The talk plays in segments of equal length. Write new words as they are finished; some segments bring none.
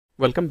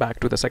Welcome back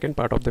to the second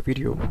part of the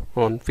video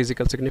on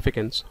physical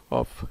significance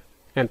of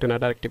antenna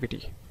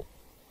directivity.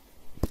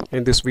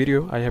 In this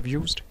video, I have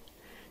used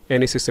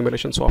NEC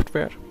simulation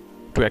software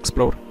to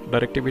explore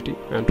directivity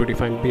and to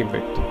define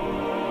beamwidth.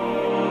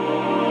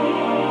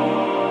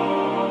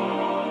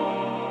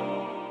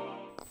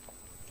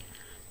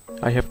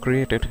 I have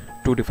created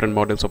two different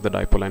models of the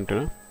dipole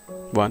antenna,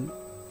 one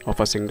of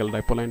a single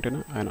dipole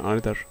antenna and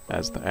another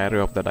as the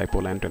array of the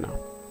dipole antenna.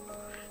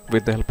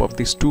 With the help of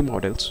these two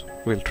models,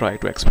 we'll try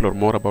to explore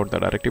more about the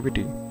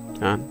directivity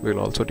and we'll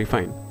also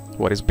define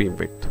what is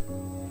beamwidth.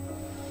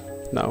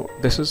 Now,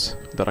 this is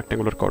the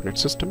rectangular coordinate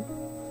system.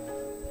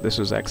 This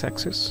is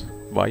x-axis,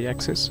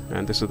 y-axis,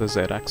 and this is the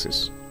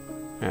z-axis.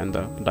 And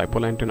the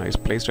dipole antenna is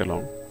placed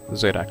along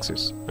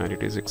z-axis and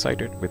it is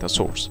excited with a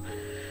source.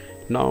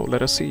 Now,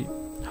 let us see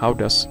how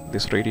does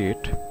this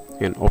radiate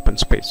in open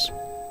space.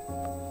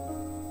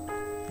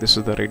 This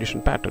is the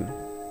radiation pattern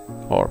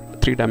or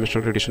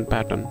three-dimensional radiation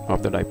pattern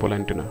of the dipole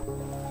antenna.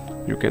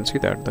 You can see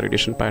that the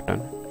radiation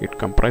pattern, it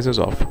comprises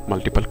of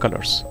multiple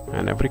colors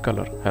and every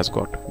color has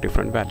got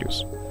different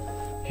values.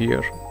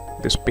 Here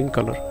this pink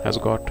color has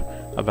got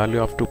a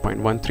value of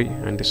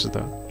 2.13 and this is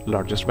the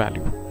largest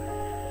value,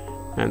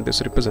 and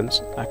this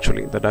represents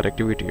actually the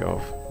directivity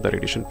of the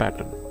radiation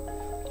pattern.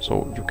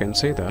 So you can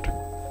say that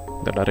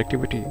the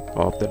directivity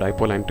of the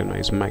dipole antenna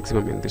is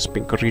maximum in this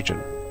pink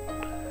region.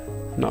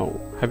 Now,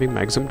 having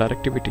maximum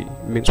directivity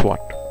means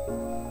what?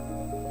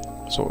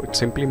 So it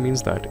simply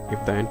means that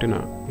if the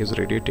antenna is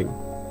radiating,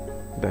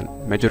 then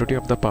majority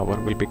of the power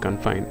will be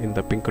confined in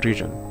the pink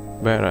region,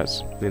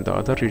 whereas in the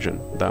other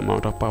region the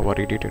amount of power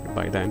radiated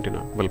by the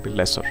antenna will be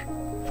lesser.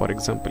 For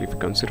example, if you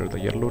consider the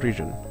yellow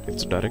region,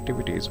 its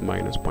directivity is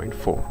minus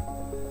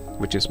 0.4,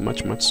 which is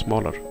much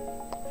smaller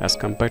as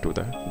compared to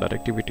the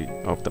directivity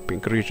of the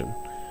pink region.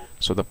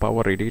 So the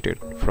power radiated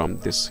from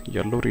this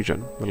yellow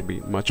region will be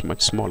much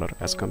smaller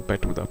as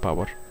compared to the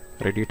power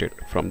radiated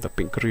from the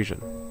pink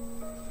region.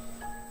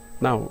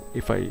 Now,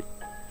 if I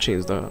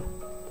change the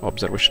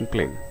observation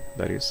plane,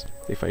 that is,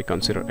 if I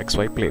consider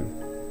XY plane,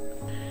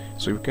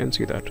 so you can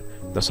see that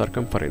the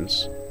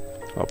circumference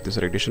of this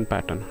radiation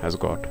pattern has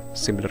got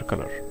similar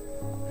color.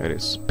 It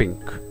is pink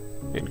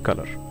in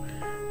color,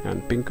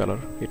 and pink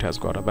color, it has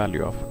got a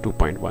value of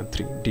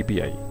 2.13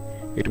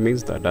 dBi. It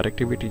means the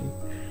directivity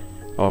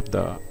of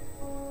the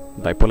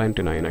dipole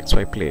antenna in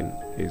XY plane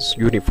is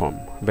uniform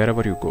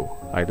wherever you go.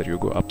 Either you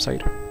go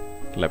upside,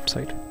 left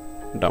side,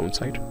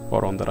 downside,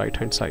 or on the right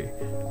hand side,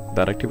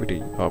 the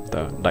directivity of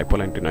the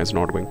dipole antenna is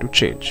not going to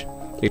change.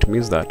 It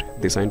means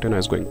that this antenna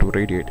is going to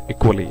radiate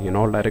equally in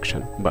all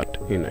direction but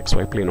in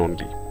XY plane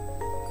only.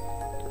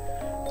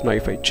 Now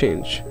if I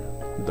change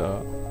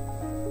the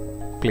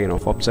plane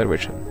of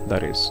observation,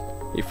 that is,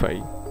 if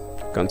I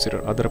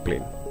consider other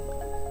plane,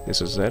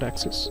 this is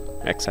z-axis,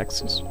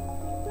 x-axis,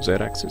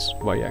 z-axis,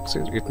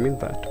 y-axis, it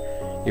means that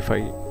if I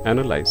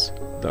analyze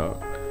the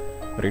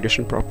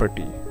radiation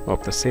property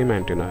of the same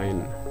antenna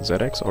in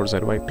zx or zy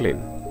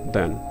plane,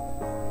 then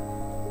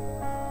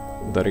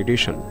the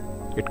radiation,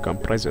 it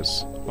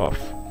comprises of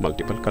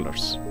multiple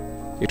colors.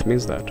 It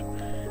means that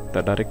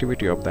the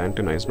directivity of the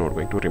antenna is not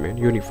going to remain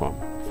uniform.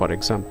 For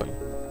example,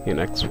 in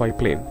xy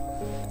plane,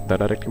 the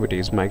directivity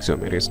is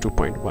maximum, it is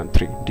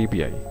 2.13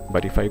 dBi,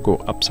 but if I go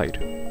upside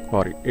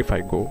or if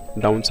I go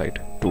downside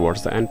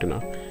towards the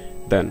antenna,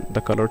 then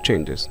the color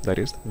changes, that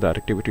is, the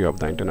directivity of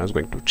the antenna is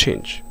going to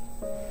change.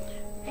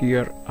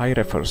 Here I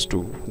refers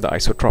to the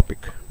isotropic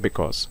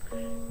because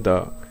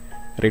the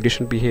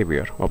radiation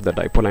behavior of the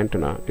dipole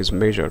antenna is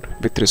measured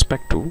with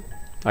respect to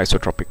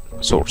isotropic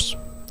source.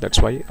 That's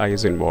why I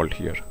is involved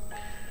here.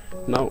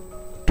 Now,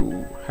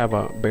 to have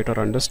a better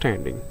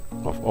understanding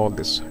of all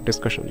this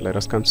discussion, let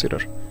us consider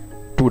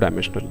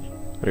two-dimensional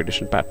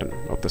radiation pattern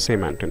of the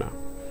same antenna.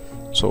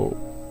 So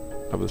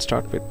I will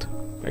start with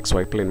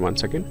XY plane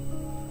once again.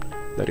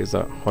 That is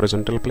the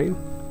horizontal plane.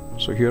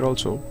 So here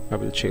also I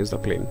will change the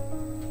plane.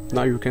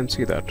 Now you can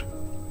see that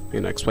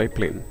in XY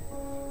plane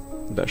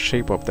the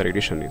shape of the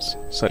radiation is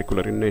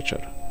circular in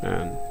nature,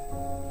 and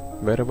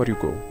wherever you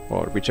go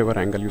or whichever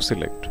angle you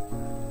select,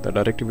 the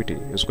directivity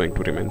is going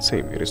to remain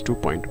same. It is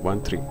 2.13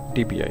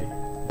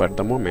 dBi. But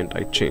the moment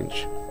I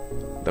change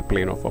the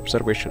plane of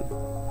observation,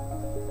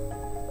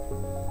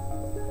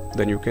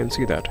 then you can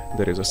see that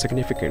there is a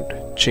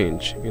significant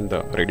change in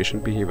the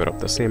radiation behavior of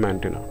the same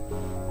antenna.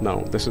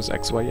 Now this is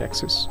XY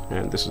axis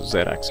and this is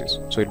Z axis,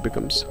 so it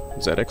becomes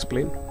ZX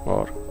plane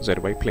or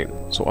ZY plane.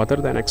 So other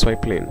than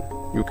XY plane,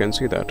 you can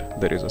see that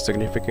there is a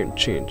significant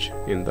change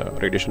in the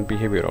radiation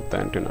behavior of the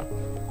antenna.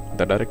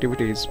 The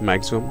directivity is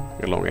maximum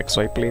along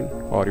XY plane,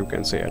 or you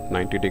can say at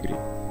 90 degree,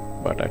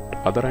 but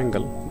at other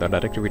angle the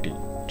directivity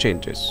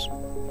changes.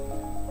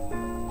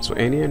 So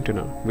any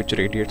antenna which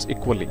radiates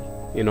equally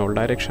in all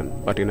direction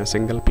but in a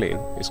single plane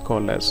is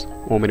called as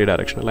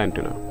omnidirectional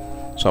antenna.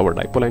 So our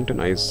dipole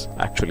antenna is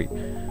actually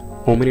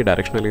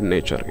omnidirectional in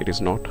nature. It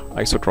is not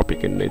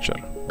isotropic in nature,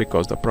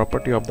 because the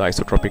property of the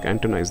isotropic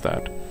antenna is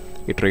that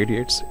it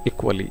radiates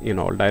equally in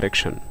all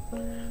direction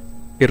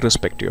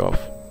irrespective of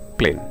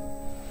plane.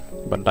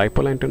 but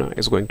dipole antenna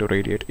is going to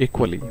radiate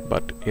equally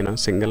but in a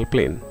single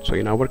plane. So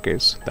in our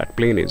case, that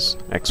plane is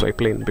XY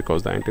plane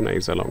because the antenna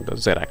is along the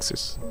Z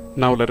axis.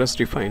 Now let us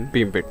define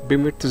beamwidth.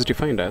 Beamwidth is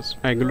defined as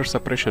angular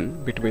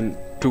separation between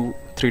two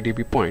 3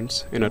 dB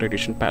points in a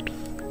radiation pattern.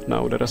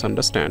 Now let us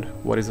understand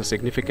what is the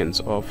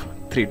significance of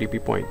 3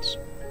 dB points.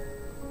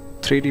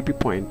 3 dB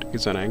point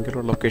is an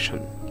angular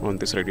location on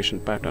this radiation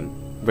pattern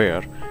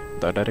where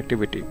the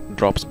directivity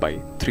drops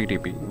by 3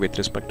 dB with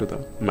respect to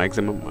the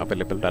maximum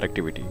available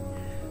directivity.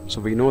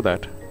 So we know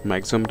that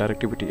maximum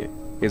directivity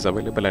is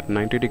available at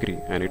 90 degree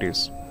and it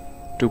is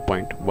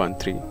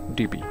 2.13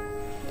 dB.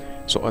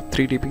 So a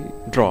 3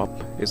 dB drop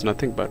is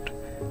nothing but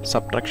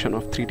subtraction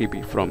of 3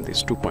 dB from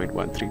this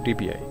 2.13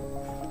 dBi,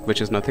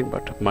 which is nothing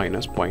but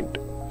minus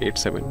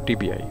 0.87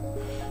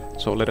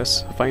 dBi. So let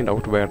us find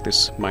out where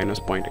this minus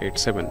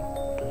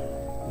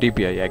 0.87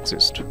 dBi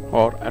exists,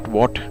 or at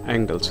what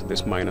angles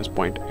this minus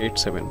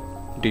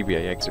 0.87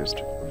 dBi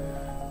exists.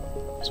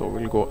 So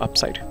we'll go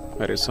upside,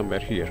 that is somewhere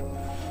here.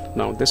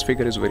 Now this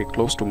figure is very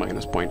close to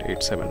minus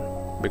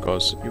 0.87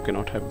 because you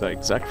cannot have the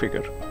exact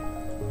figure.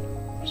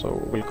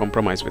 So we'll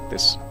compromise with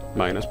this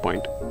minus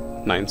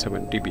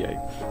 0.97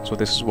 dBi. So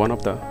this is one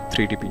of the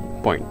 3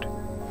 dB point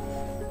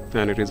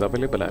and it is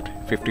available at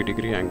 50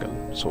 degree angle.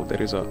 So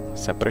there is a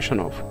separation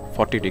of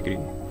 40 degree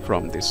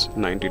from this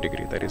 90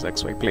 degree, that is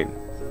XY plane.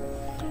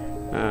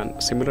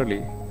 And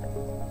similarly,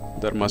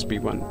 there must be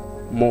one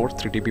more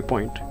 3 dB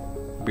point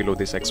below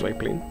this XY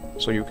plane.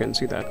 So you can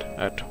see that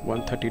at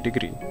 130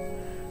 degree,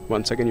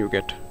 once again you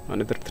get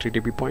another 3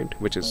 dB point,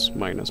 which is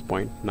minus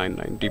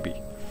 0.99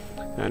 dB,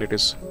 and it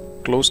is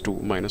close to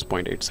minus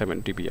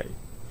 0.87 dBi.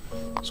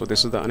 So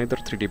this is the another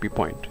 3 dB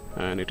point,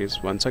 and it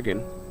is once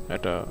again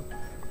at a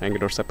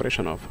angular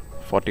separation of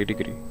 40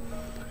 degree.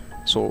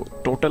 So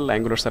total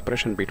angular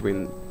separation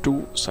between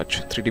two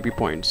such 3 dB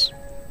points,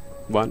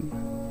 one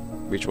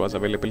which was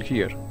available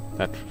here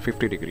at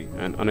 50 degree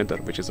and another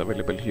which is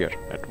available here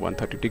at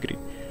 130 degree.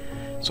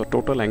 So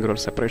total angular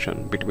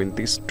separation between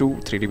these two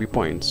 3 dB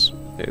points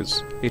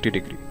is 80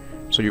 degree.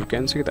 So you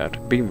can see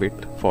that beam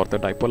width for the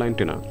dipole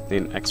antenna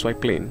in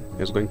XY plane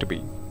is going to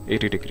be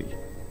 80 degree.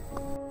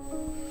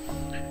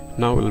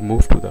 Now we'll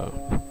move to the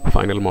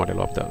final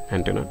model of the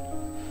antenna.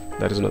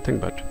 That is nothing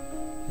but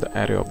the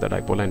array of the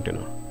dipole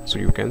antenna. So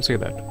you can see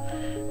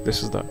that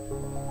this is the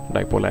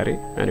dipole array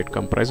and it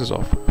comprises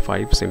of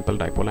 5 simple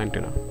dipole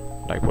antenna: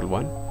 dipole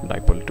 1,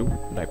 dipole 2,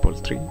 dipole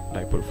 3,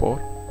 dipole 4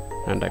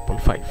 and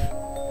dipole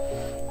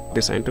 5.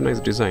 This antenna is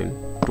designed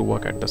to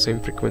work at the same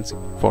frequency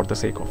for the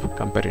sake of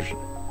comparison.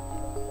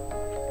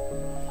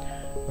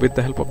 With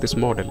the help of this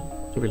model,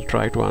 we will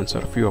try to answer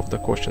a few of the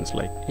questions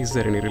like, is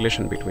there any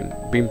relation between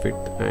beam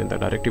width and the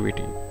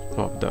directivity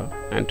of the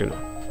antenna,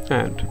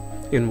 and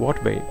in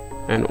what way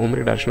an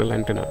omnidirectional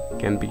antenna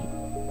can be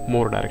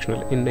more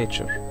directional in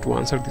nature. To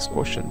answer these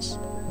questions,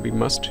 we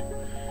must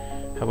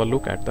have a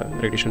look at the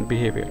radiation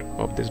behavior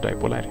of this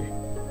dipole array.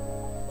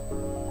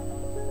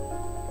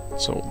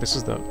 So this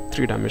is the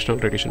 3-dimensional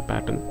radiation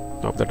pattern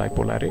of the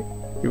dipole array.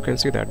 You can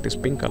see that this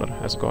pink color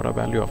has got a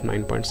value of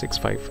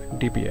 9.65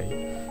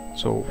 dBi.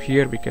 So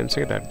here we can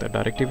say that the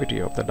directivity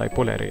of the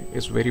dipole array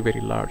is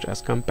very large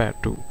as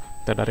compared to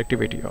the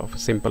directivity of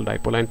simple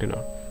dipole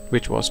antenna,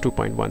 which was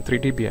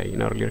 2.13 dBi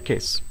in earlier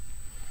case.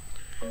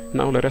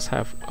 Now let us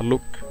have a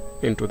look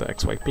into the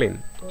XY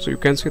plane. So you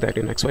can see that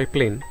in XY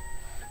plane,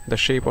 the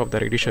shape of the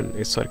radiation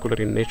is circular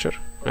in nature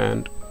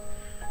and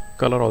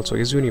color also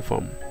is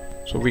uniform.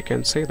 So we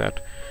can say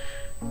that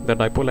the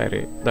dipole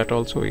array that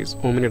also is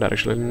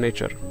omnidirectional in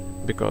nature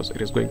because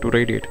it is going to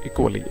radiate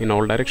equally in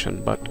all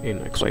direction but in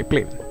XY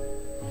plane.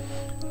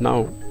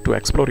 Now to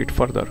explore it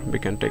further, we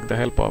can take the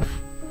help of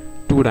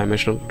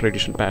 2-dimensional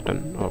radiation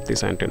pattern of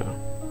this antenna.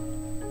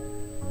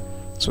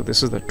 So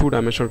this is the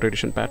 2-dimensional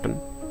radiation pattern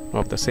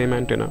of the same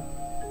antenna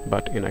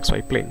but in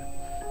XY plane.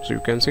 So you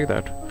can see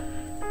that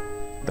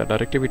the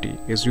directivity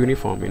is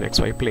uniform in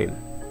XY plane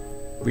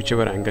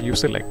whichever angle you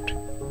select,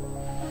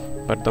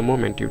 but the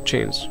moment you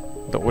change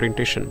the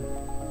orientation,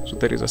 so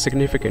there is a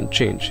significant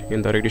change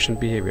in the radiation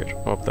behavior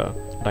of the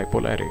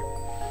dipole array.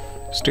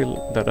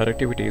 Still the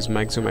directivity is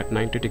maximum at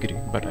 90 degree,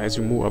 but as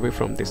you move away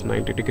from this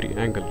 90 degree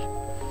angle,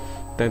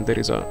 then there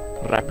is a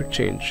rapid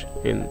change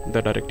in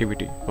the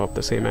directivity of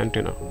the same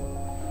antenna.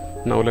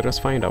 Now let us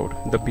find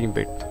out the beam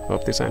width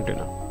of this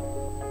antenna.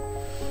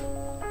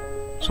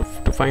 So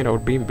to find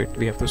out beam width,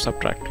 we have to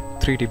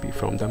subtract 3 dB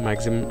from the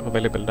maximum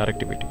available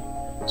directivity.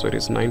 So it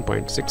is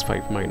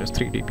 9.65 minus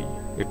 3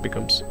 dB. It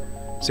becomes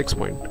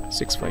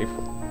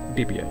 6.65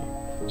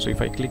 dBi. So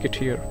if I click it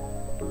here,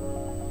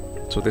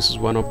 so this is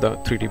one of the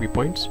 3 dB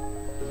points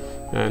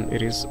and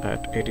it is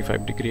at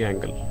 85 degree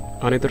angle.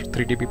 Another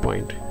 3 dB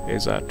point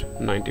is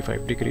at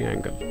 95 degree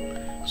angle.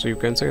 So you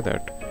can say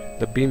that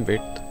the beam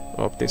width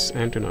of this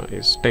antenna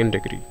is 10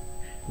 degree,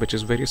 which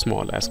is very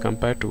small as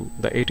compared to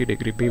the 80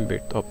 degree beam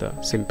width of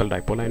the simple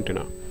dipole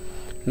antenna.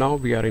 Now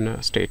we are in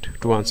a state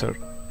to answer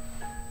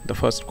the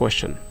first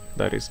question,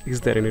 that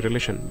is there any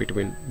relation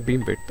between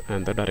beam width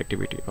and the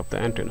directivity of the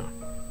antenna?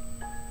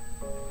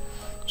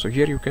 So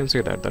here you can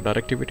see that the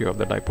directivity of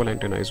the dipole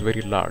antenna is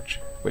very large,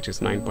 which is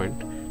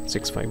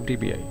 9.65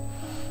 dBi,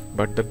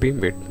 but the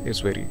beam width is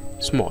very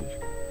small.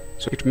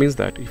 So it means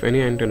that if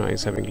any antenna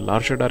is having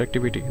larger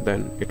directivity,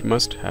 then it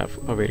must have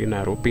a very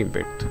narrow beam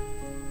width.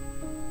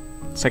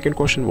 Second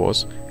question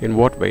was, in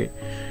what way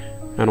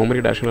an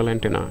omnidirectional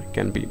antenna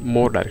can be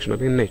more directional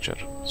in nature?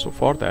 So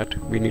for that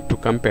we need to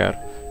compare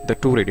the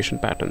two radiation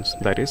patterns,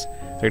 that is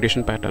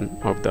radiation pattern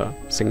of the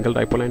single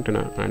dipole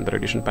antenna and the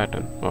radiation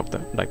pattern of the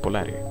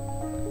dipole array.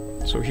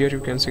 So here you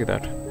can see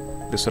that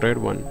this red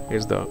one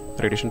is the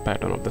radiation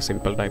pattern of the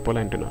simple dipole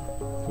antenna.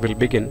 We'll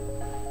begin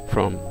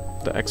from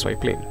the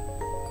XY plane.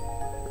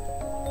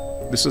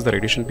 This is the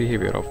radiation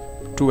behavior of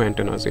two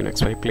antennas in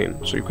XY plane.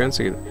 So you can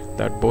see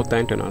that both the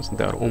antennas,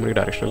 they are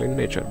omnidirectional in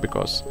nature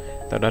because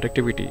the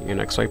directivity in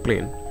XY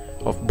plane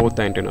of both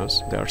the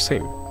antennas, they are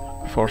same.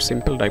 For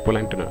simple dipole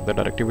antenna, the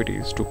directivity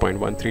is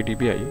 2.13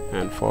 dBi,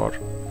 and for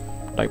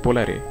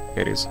dipole array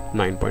it is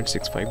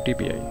 9.65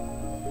 dBi.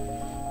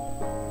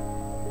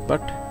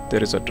 But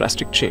there is a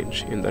drastic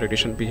change in the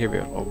radiation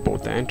behavior of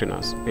both the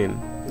antennas in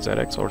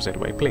ZX or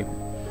ZY plane.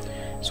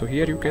 So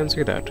here you can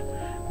see that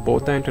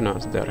both the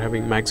antennas, they are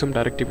having maximum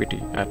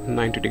directivity at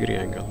 90-degree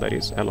angle, that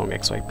is along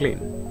XY plane.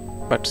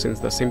 But since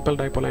the simple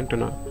dipole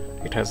antenna,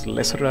 it has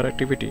lesser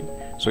directivity,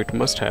 so it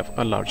must have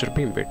a larger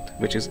beam width,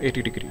 which is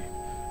 80-degree.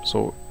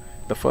 So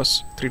the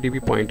first 3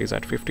 dB point is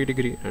at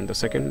 50-degree and the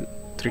second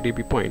 3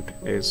 dB point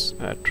is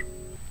at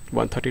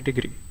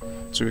 130-degree.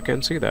 So you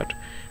can see that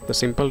the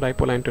simple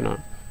dipole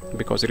antenna,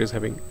 because it is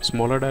having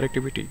smaller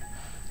directivity,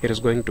 it is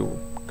going to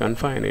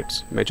confine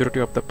its majority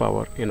of the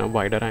power in a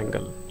wider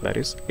angle, that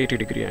is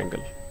 80-degree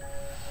angle.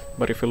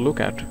 But if you look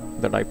at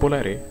the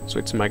dipole array, so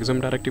its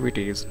maximum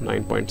directivity is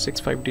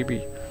 9.65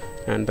 dB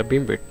and the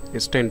beam width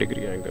is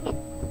 10-degree angle.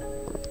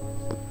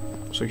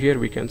 So here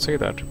we can say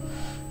that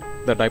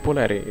the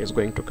dipole array is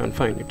going to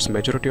confine its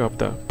majority of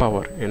the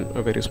power in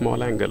a very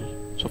small angle.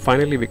 So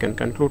finally we can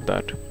conclude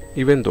that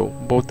even though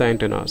both the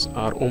antennas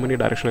are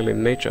omnidirectional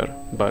in nature,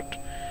 but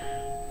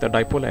the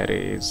dipole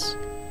array is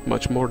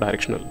much more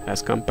directional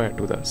as compared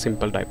to the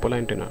simple dipole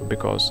antenna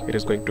because it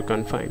is going to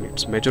confine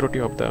its majority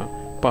of the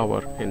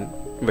power in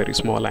very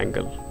small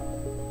angle.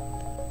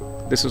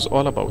 This is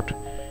all about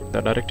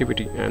the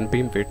directivity and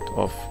beam width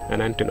of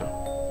an antenna.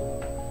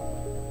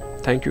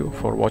 Thank you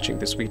for watching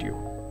this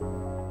video.